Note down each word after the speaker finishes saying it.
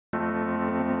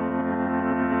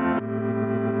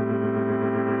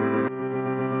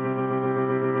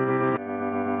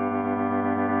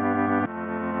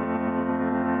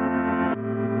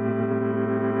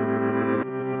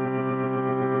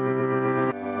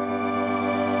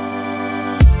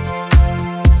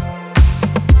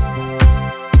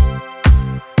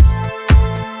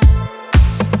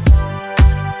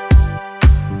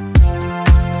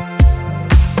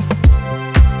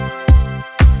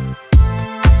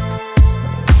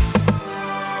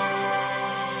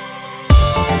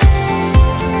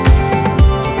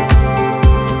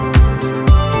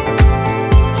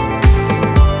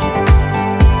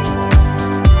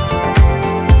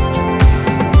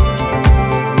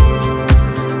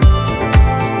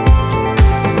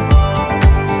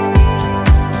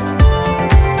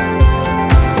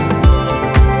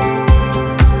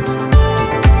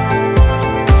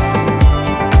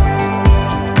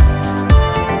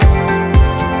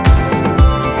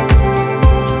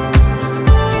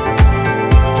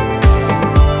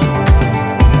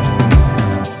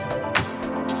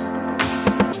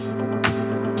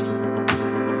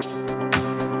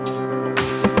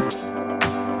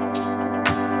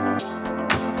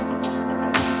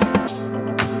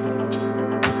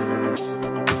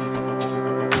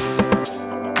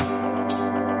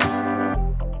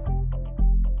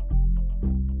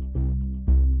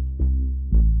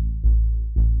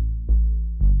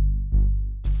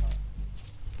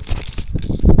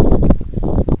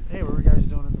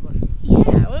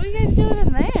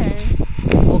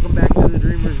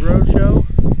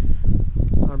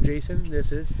Jason.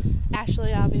 This is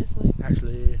Ashley, obviously.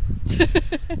 Ashley.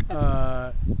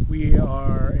 We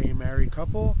are a married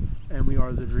couple, and we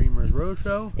are the Dreamers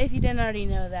Roadshow. If you didn't already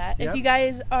know that. Yep. If you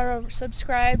guys are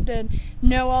subscribed and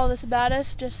know all this about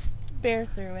us, just bear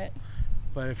through it.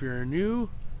 But if you're new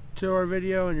to our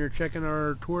video and you're checking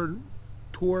our Tour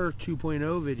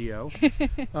 2.0 video,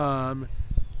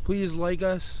 please like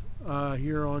us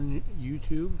here on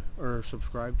YouTube, or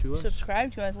subscribe to us.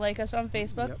 Subscribe to us, like us on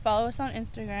Facebook, Yep. Follow us on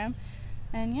Instagram,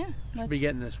 and yeah. Should be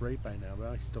getting this right by now, but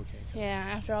I still can't. Yeah,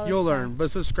 after all this You'll stuff, learn, but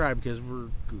subscribe because we're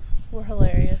goofy. we're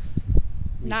hilarious.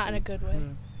 We Not in see. a good way.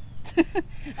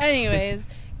 Anyways,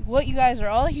 what you guys are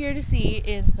all here to see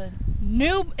is the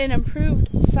new and improved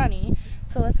Sunny.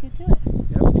 So let's get to it.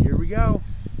 Yep, here we go.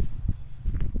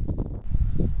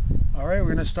 Alright, we're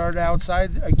going to start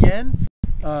outside again.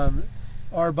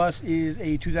 Our bus is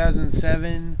a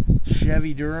 2007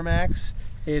 Chevy Duramax.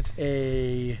 It's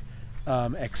a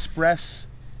express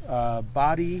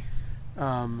body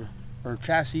or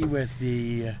chassis with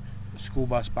the school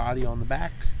bus body on the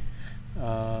back.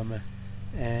 And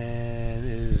it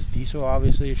is diesel,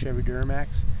 obviously, a Chevy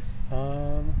Duramax.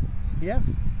 Yeah.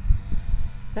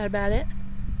 Is that about it?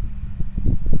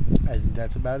 I think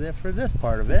that's about it for this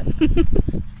part of it.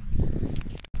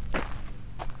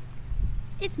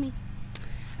 It's me.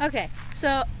 Okay,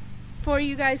 so for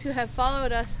you guys who have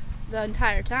followed us the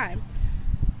entire time,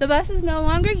 the bus is no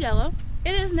longer yellow.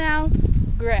 It is now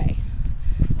gray.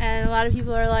 And a lot of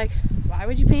people are like, why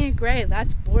would you paint it gray?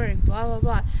 That's boring, blah, blah,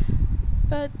 blah.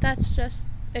 But that's just,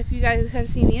 if you guys have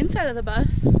seen the inside of the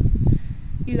bus,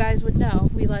 you guys would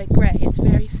know we like gray. It's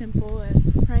very simple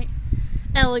and, right,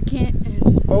 elegant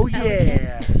and Oh, elegant.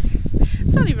 yeah.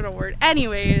 It's not even a word.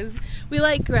 Anyways, we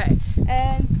like gray.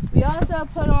 And we also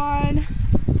put on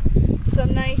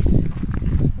some nice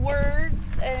words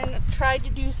and tried to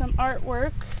do some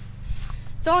artwork.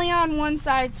 It's only on one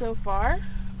side so far,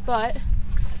 but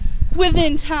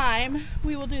within time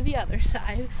we will do the other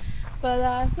side. But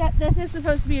yeah, this is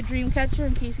supposed to be a dream catcher,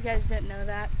 in case you guys didn't know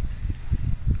that.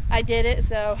 I did it,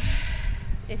 so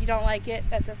if you don't like it,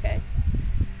 that's okay.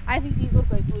 I think these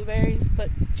look like blueberries, but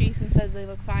Jason says they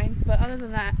look fine. But other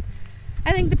than that,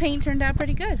 I think the paint turned out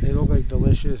pretty good. They look like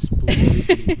delicious blueberry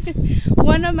peas.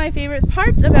 One of my favorite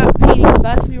parts about painting the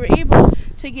bus, we were able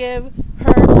to give him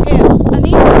a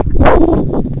name.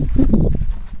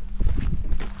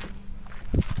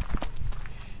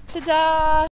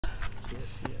 Ta-da!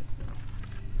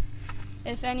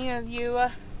 If any of you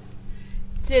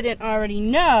didn't already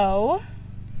know,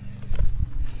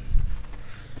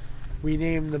 We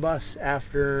named the bus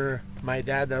after my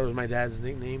dad. That was my dad's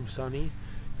nickname, Sonny.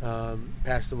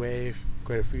 Passed away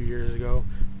quite a few years ago,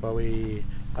 but we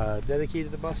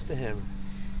dedicated the bus to him.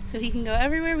 so he can go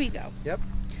everywhere we go. Yep.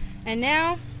 And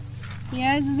now, he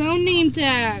has his own name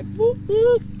tag. Whoop,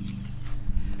 whoop.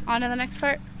 On to the next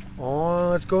part. Oh,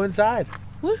 let's go inside.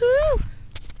 Woohoo!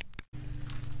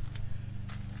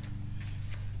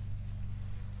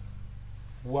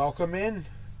 Welcome in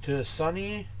to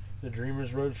Sunny, the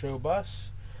Dreamers Roadshow bus.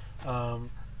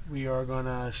 We are going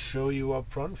to show you up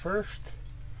front first.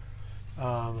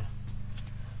 Not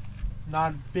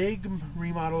big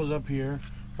remodels up here,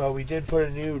 but we did put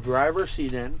a new driver's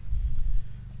seat in.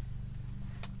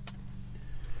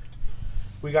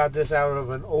 We got this out of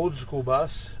an old school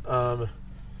bus.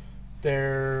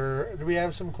 Do we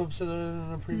have some clips of it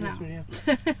in the previous video?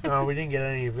 No, we didn't get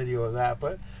any video of that,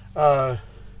 but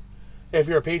if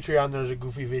you're a Patreon, there's a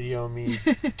goofy video of me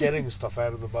getting stuff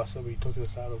out of the bus that we took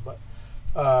this out of. But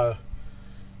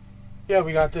yeah,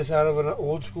 we got this out of an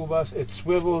old school bus. It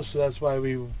swivels, so that's why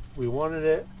we wanted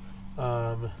it.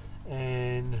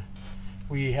 And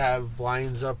we have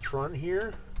blinds up front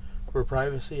here for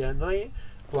privacy at night.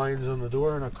 Blinds on the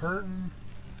door and a curtain.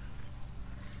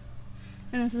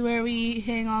 And this is where we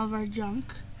hang all of our junk.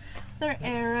 They're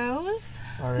arrows.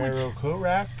 Our arrow coat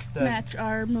rack that Match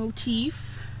our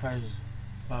motif. has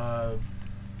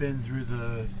been through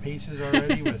the paces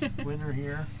already with winter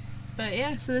here. But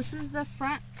yeah, so this is the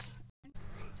front.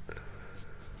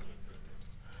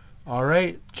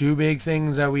 Alright, two big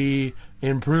things that we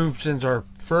improved since our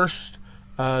first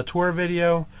tour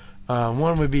video.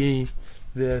 One would be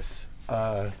this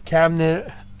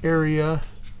cabinet area.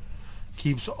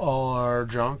 Keeps all our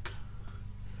junk.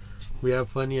 We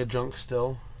have plenty of junk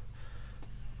still.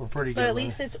 We're pretty good. But at with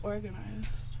least it. it's organized.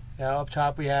 Yeah, up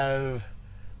top we have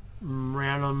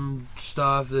random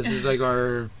stuff. This is like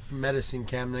our medicine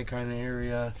cabinet kind of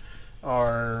area.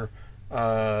 Our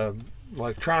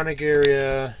electronic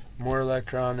area, more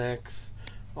electronics,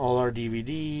 all our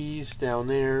DVDs down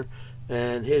there,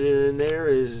 and hidden in there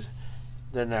is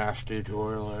the nasty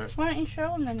toilet. Why don't you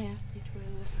show them the nasty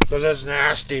toilet? Because that's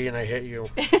nasty and I hit you.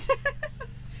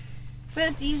 But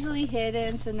it's easily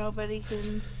hidden so nobody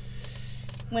can,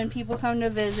 when people come to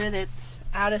visit, it's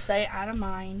out of sight, out of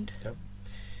mind. Yep.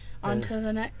 On to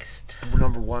the next.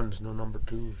 Number ones, no number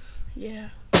twos.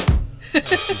 Yeah. I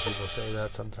see people say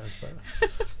that sometimes, but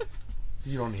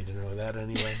you don't need to know that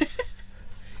anyway.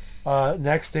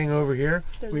 Next thing over here.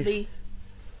 There's a bee.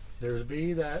 There's a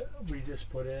bee that we just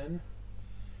put in.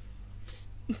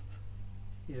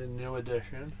 He's a new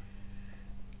addition.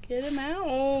 Get him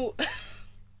out.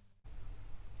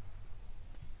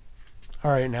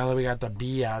 Alright, now that we got the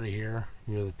bee out of here,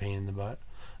 you're the pain in the butt.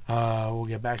 We'll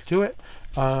get back to it.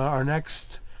 Our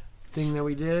next thing that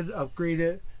we did, upgrade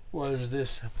it, was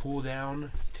this pull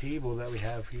down table that we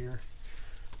have here.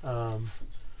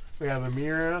 We have a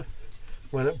mirror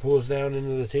when it pulls down into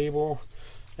the table,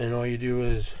 and all you do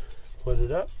is put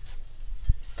it up.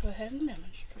 Go ahead and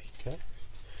demonstrate. Okay.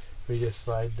 We just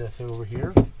slide this over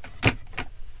here,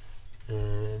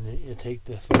 and you take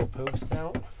this little post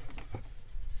out.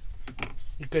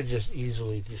 You could just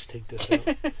easily just take this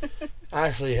out.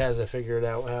 Ashley has to figure it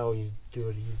out how you do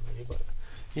it easily, but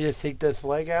you just take this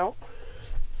leg out,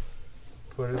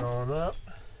 put it on up,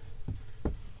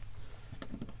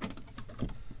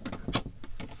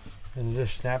 and it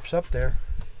just snaps up there.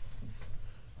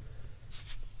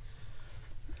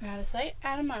 Out of sight,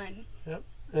 out of mind. Yep.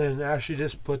 And Ashley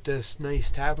just put this nice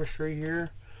tapestry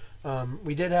here.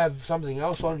 We did have something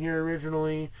else on here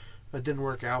originally, but didn't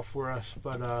work out for us.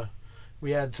 But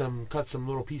we had cut some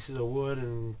little pieces of wood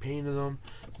and painted them,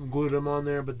 and glued them on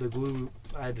there. But the glue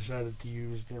I decided to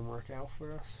use didn't work out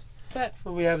for us. But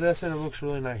we have this, and it looks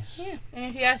really nice. Yeah.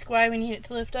 And if you ask why we need it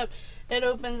to lift up, it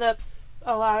opens up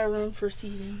a lot of room for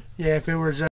seating. Yeah. If it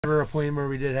was ever a point where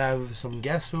we did have some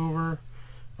guests over,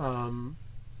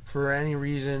 for any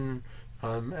reason,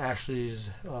 Ashley's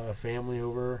family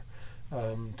over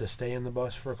to stay in the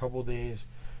bus for a couple days,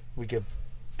 we could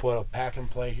put a pack and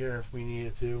play here if we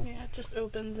needed to. Yeah, it just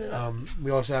opens it up. We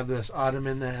also have this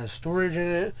ottoman that has storage in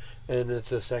it, and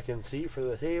it's a second seat for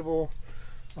the table,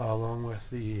 along with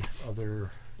the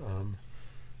other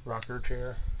rocker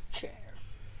chair.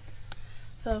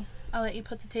 So I'll let you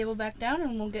put the table back down,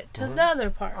 and we'll get to the other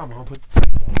part. I'm gonna put the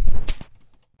table down.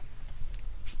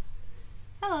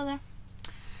 Hello there.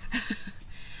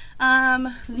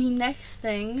 The next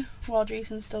thing, while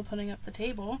Jason's still putting up the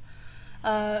table,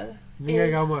 I think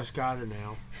I almost got it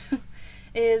now.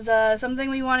 is something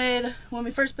we wanted when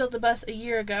we first built the bus a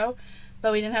year ago,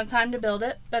 but we didn't have time to build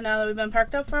it. But now that we've been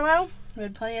parked up for a while, we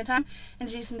had plenty of time, and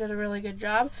Jason did a really good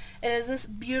job. It is this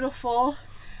beautiful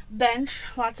bench,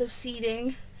 lots of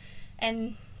seating,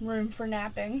 and room for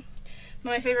napping.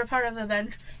 My favorite part of the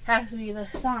bench has to be the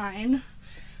sign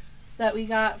that we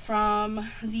got from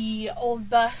the old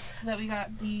bus that we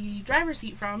got the driver's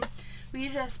seat from. We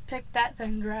just picked that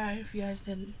thing dry, if you guys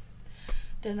didn't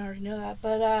already know that.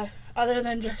 But other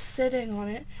than just sitting on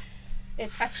it,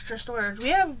 it's extra storage.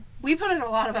 We put in a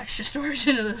lot of extra storage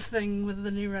into this thing with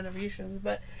the new renovations,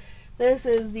 but this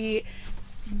is the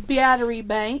battery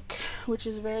bank, which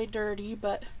is very dirty,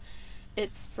 but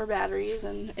it's for batteries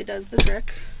and it does the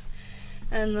trick.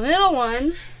 And the middle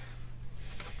one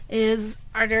is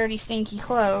our dirty, stinky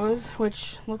clothes,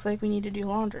 which looks like we need to do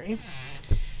laundry.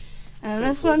 And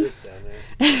this one,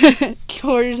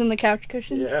 quarters in the couch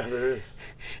cushions. Yeah, there is.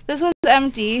 This one's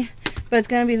empty, but it's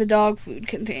going to be the dog food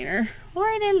container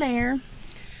right in there.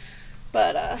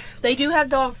 But they do have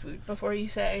dog food, before you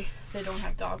say they don't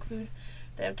have dog food.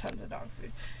 They have tons of dog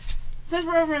food. Since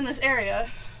we're over in this area,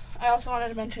 I also wanted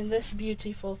to mention this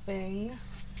beautiful thing.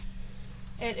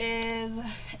 It is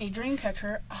a dream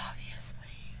catcher, obviously.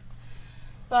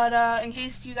 But in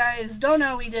case you guys don't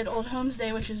know, we did Old Homes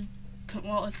Day, which is,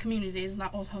 well, it's Community Days,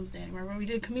 not Old Homes Day anymore, but we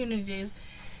did Community Days,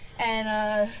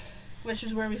 and which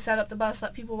is where we set up the bus,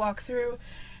 let people walk through,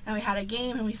 and we had a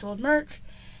game, and we sold merch,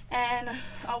 and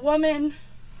a woman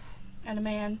and a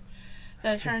man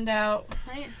that turned out,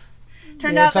 right?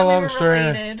 Turned out that we were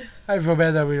related. I feel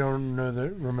bad that we don't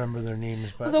remember their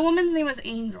names, but well, the woman's name was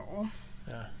Angel.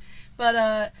 Yeah.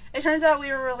 But it turns out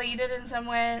we were related in some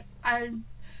way.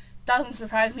 Doesn't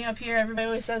surprise me up here. Everybody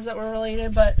always says that we're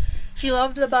related, but she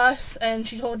loved the bus, and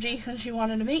she told Jason she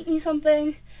wanted to make me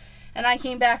something, and I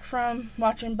came back from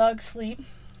watching Bug sleep.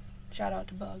 Shout out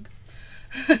to Bug.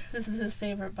 This is his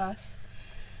favorite bus.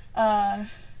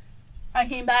 I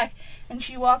came back, and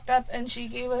she walked up, and she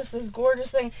gave us this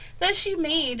gorgeous thing that she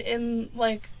made in,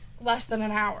 like, less than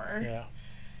an hour. Yeah.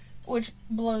 Which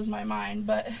blows my mind,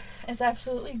 but it's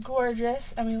absolutely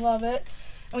gorgeous, and we love it.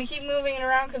 And we keep moving it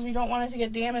around because we don't want it to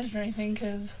get damaged or anything,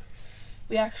 because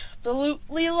we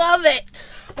absolutely love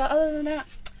it. But other than that,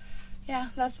 yeah,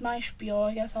 that's my spiel.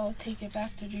 I guess I'll take it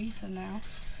back to Jason now.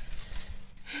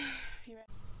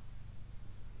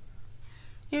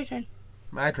 Your turn.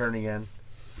 My turn again.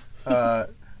 I'm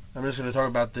just going to talk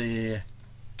about the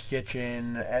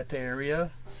kitchenette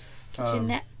area.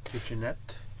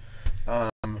 Kitchenette.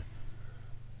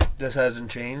 This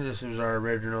hasn't changed. This was our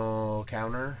original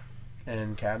counter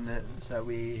and cabinet that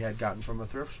we had gotten from a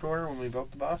thrift store when we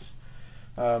built the bus.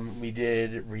 We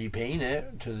did repaint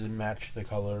it to match the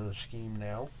color scheme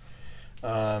now.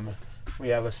 We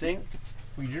have a sink.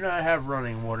 We do not have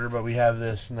running water, but we have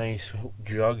this nice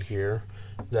jug here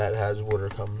that has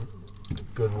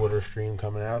good water stream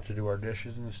coming out to do our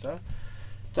dishes and stuff.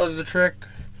 Does the trick.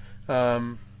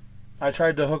 I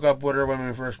tried to hook up water when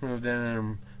we first moved in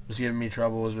and it was giving me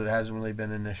troubles, but it hasn't really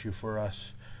been an issue for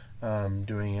us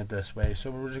doing it this way,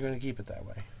 so we're just going to keep it that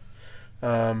way.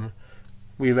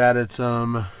 We've added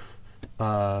some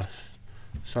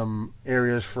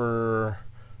areas for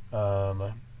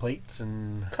plates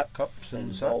and cups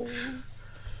and such bowls.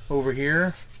 Over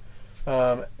here.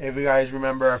 If you guys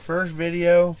remember our first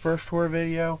tour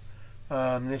video,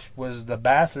 this was the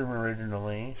bathroom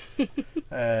originally.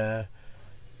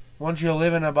 Once you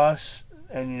live in a bus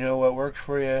and you know what works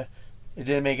for you, it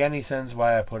didn't make any sense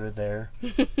why I put it there.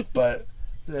 But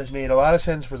this made a lot of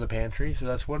sense for the pantry, so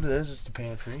that's what it is. It's the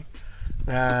pantry.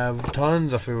 I have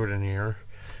tons of food in here.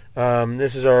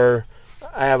 This is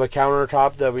I have a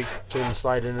countertop that we can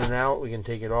slide in and out. We can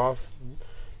take it off.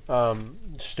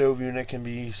 Stove unit can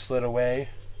be slid away.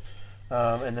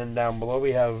 And then down below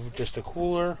we have just a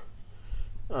cooler.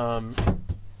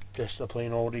 Just a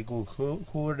plain old Igloo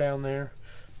cooler down there.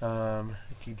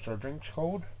 It keeps our drinks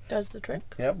cold. Does the trick.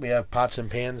 Yep, we have pots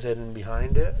and pans hidden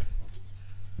behind it.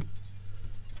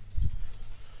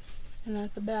 And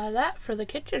that's about that for the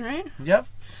kitchen, right? Yep.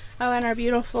 Oh, and our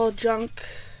beautiful junk,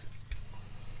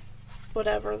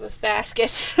 whatever, this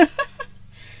basket.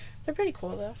 They're pretty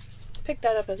cool, though. Picked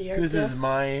that up at the yard This sale. is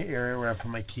my area where I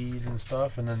put my keys and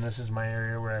stuff, and then this is my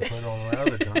area where I put all the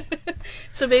other junk.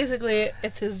 So basically,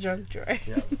 it's his junk drawer.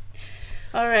 Yep.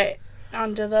 All right,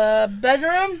 on to the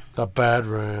bedroom. The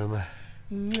bedroom.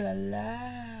 Ooh la la.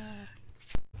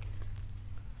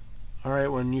 All right,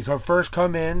 when you first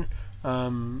come in,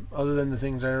 other than the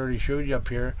things I already showed you up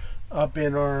here, up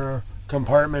in our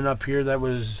compartment up here that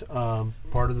was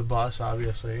part of the bus,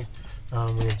 obviously.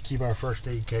 We keep our first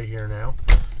aid kit here now.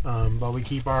 But we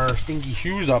keep our stinky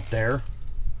shoes up there.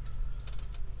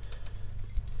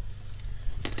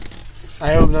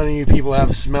 I hope none of you people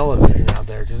have smell-o-vision out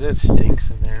there, because it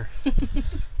stinks in there.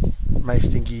 My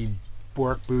stinky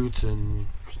work boots and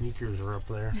sneakers are up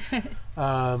there.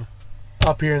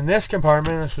 Up here in this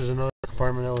compartment, this was another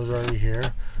compartment that was already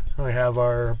here. We have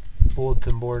our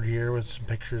bulletin board here with some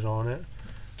pictures on it.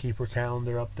 Keep our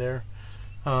calendar up there.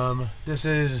 This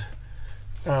is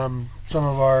some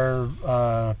of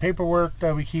our paperwork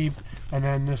that we keep, and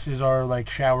then this is our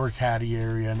shower caddy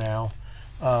area now.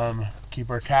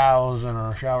 Keep our towels and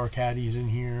our shower caddies in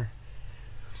here.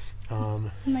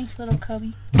 Nice little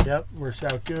cubby. Yep, works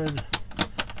out good.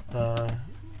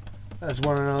 That's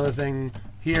another thing.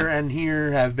 Here and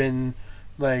here have been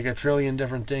a trillion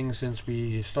different things since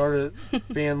we started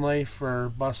van life or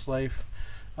bus life.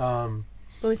 But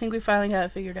we think we finally got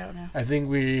it figured out now. I think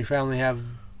we finally have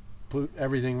put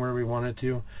everything where we wanted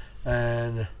to,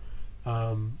 and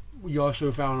we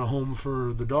also found a home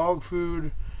for the dog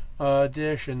food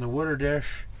dish and the water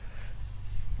dish.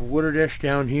 Water dish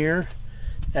down here,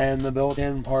 and the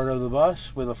built-in part of the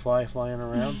bus with a fly flying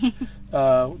around.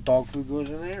 Dog food goes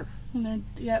in there. And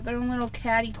they got their own little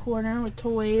caddy corner with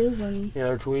toys and. Yeah,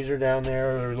 their toys are down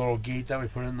there. There's a little gate that we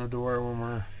put in the door when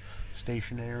we're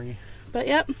stationary. But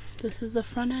yep, this is the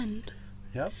front end.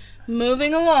 Yep.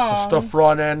 Moving along. It's the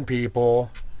front end,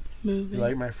 people. Moving. You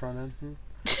like my front end?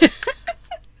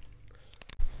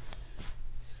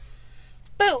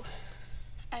 Boo!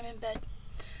 I'm in bed.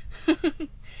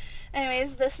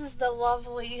 Anyways, this is the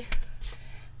lovely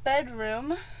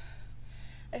bedroom.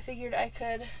 I figured I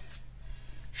could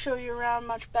show you around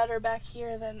much better back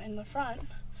here than in the front.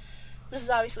 This is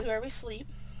obviously where we sleep.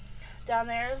 Down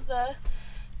there is the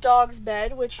dog's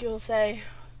bed, which you'll say,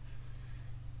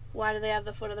 why do they have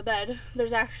the foot of the bed?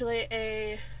 There's actually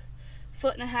a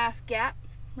 1.5 foot gap,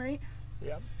 right?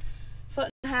 Yep.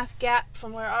 1.5 foot gap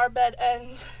from where our bed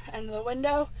ends and the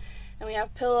window, and we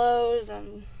have pillows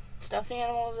and stuffed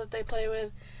animals that they play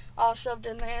with all shoved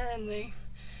in there, and they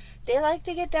like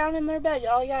to get down in their bed.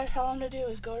 All you gotta tell them to do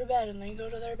is go to bed, and they go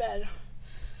to their bed.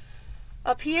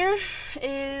 Up here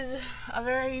is a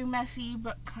very messy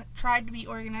but tried to be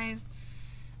organized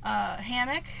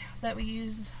hammock that we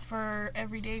use for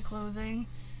everyday clothing.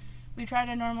 We try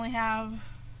to normally have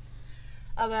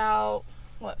about,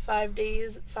 5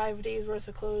 days worth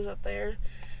of clothes up there,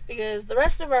 because the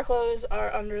rest of our clothes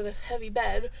are under this heavy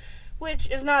bed, which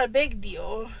is not a big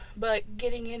deal, but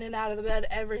getting in and out of the bed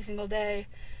every single day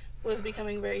was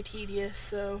becoming very tedious,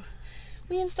 so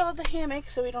we installed the hammock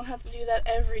so we don't have to do that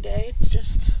every day. It's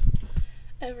just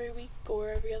every week or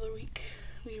every other week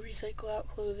we recycle out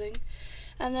clothing.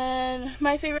 And then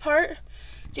my favorite part,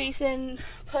 Jason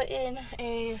put in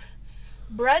a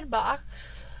bread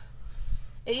box.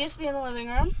 It used to be in the living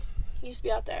room. It used to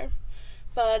be out there.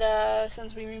 But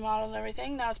since we remodeled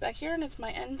everything, now it's back here, and it's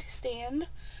my end stand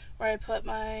where I put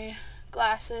my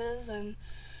glasses and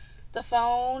the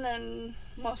phone and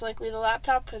most likely the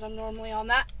laptop, because I'm normally on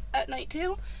that at night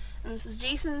too. And this is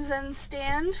Jason's end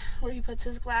stand where he puts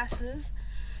his glasses.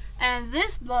 And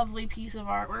this lovely piece of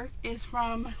artwork is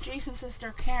from Jason's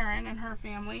sister Karen and her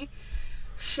family.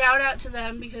 Shout out to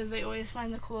them because they always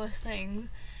find the coolest things.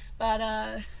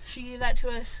 But she gave that to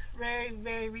us very,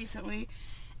 very recently.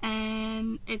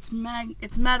 And it's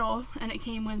metal, and it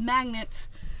came with magnets,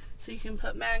 so you can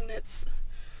put magnets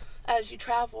as you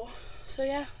travel. So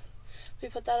yeah, we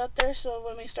put that up there so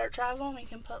when we start traveling we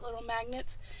can put little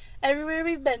magnets everywhere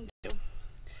we've been to.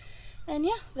 And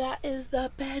yeah, that is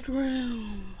the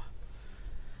bedroom.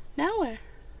 Now where?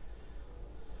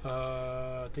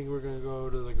 I think we're gonna go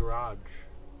to the garage.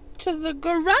 To the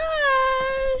garage!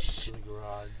 To the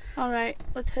garage. Alright,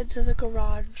 let's head to the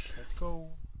garage. Let's go.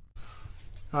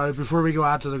 Alright, before we go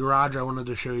out to the garage, I wanted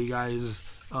to show you guys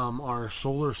our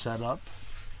solar setup.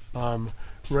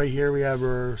 Right here we have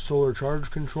our solar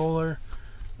charge controller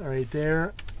right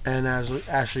there, and as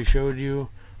Ashley showed you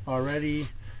already,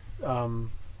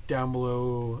 down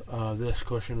below this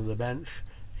cushion of the bench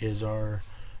is our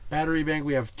battery bank.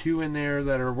 We have 2 in there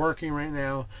that are working right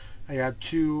now. I got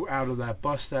 2 out of that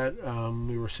bus that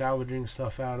we were salvaging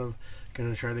stuff out of.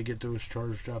 Gonna try to get those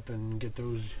charged up and get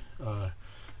those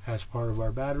as part of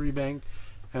our battery bank.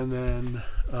 And then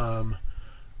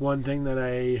one thing that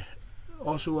I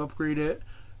also upgraded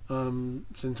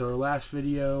since our last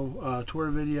video, tour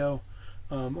video,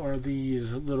 are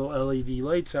these little LED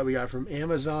lights that we got from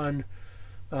Amazon.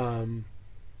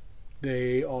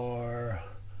 They are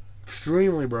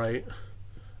extremely bright.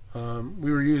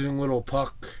 We were using little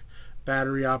puck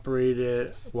battery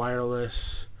operated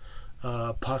wireless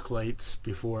puck lights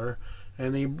before,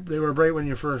 and they were bright when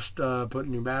you first put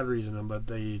new batteries in them, but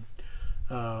they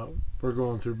were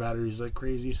going through batteries like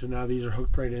crazy. So now these are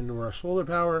hooked right into our solar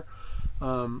power.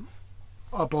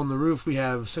 Up on the roof we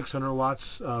have 600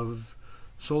 watts of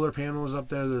solar panels up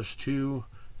there. There's 2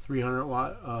 300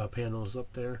 watt panels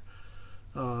up there.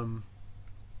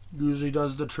 Usually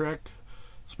does the trick,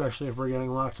 especially if we're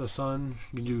getting lots of sun.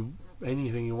 You can do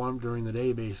anything you want during the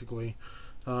day basically.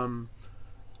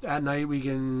 At night we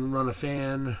can run a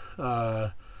fan,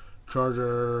 charge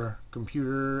our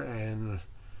computer, and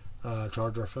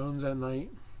charge our phones at night,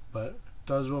 but it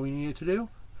does what we need it to do.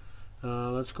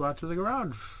 Let's go out to the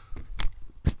garage.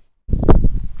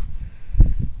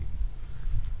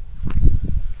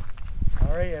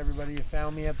 Alright everybody, you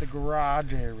found me at the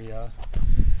garage area,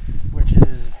 which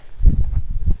is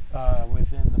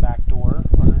within the back door,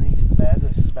 underneath the bed.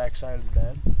 This is the back side of the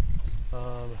bed.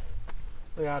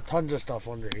 We got tons of stuff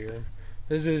under here.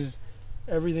 This is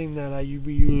everything that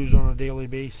we use on a daily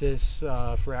basis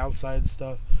for outside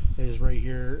stuff is right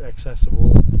here,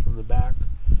 accessible from the back.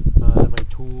 My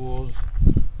tools,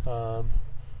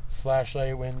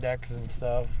 flashlight, Windex and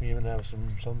stuff. We even have some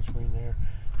sunscreen there.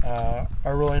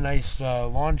 Our really nice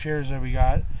lawn chairs that we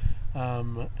got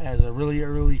as a really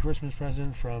early Christmas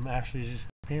present from Ashley's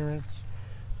parents.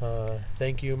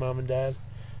 Thank you, Mom and Dad.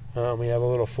 We have a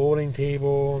little folding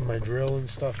table, my drill and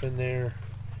stuff in there.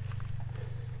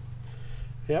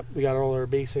 Yep, we got all our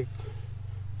basic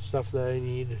stuff that I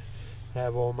need. I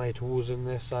have all my tools in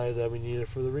this side that we needed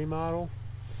for the remodel.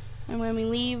 And when we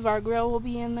leave, our grill will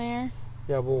be in there.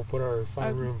 Yeah, we'll put our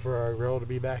fine room for our grill to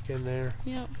be back in there.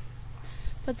 Yep.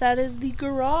 But that is the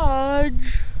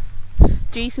garage.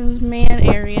 Jason's man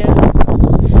area.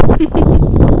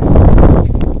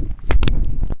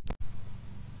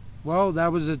 Well,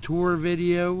 that was a tour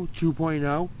video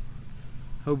 2.0.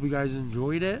 Hope you guys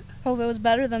enjoyed it. Hope it was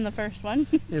better than the first one.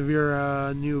 If you're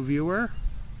a new viewer,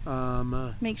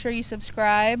 make sure you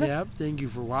subscribe. Yep, thank you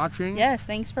for watching. Yes,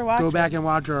 thanks for watching. Go back and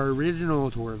watch our original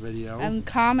tour video. And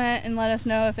comment and let us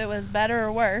know if it was better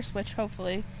or worse, which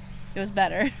hopefully it was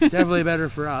better. Definitely better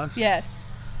for us. Yes.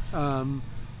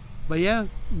 But yeah,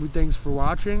 thanks for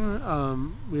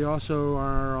watching. We also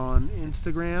are on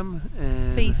Instagram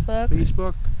and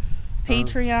Facebook.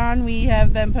 Patreon. We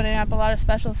have been putting up a lot of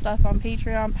special stuff on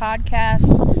Patreon,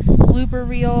 podcasts, blooper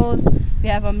reels. We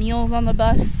have a Meals on the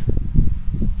Bus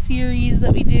series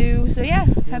that we do. So yeah,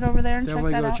 head over there and check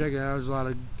definitely that go out. check it out. There's a lot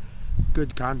of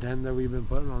good content that we've been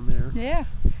putting on there. Yeah.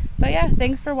 But yeah,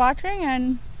 thanks for watching,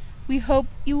 and we hope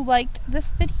you liked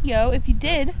this video. If you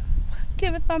did,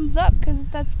 give a thumbs up, because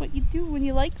that's what you do when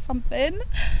you like something.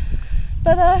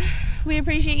 But we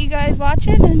appreciate you guys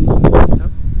watching, and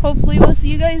hopefully we'll see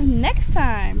you guys next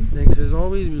time. Thanks as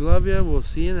always. We love you. We'll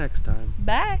see you next time.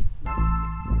 Bye.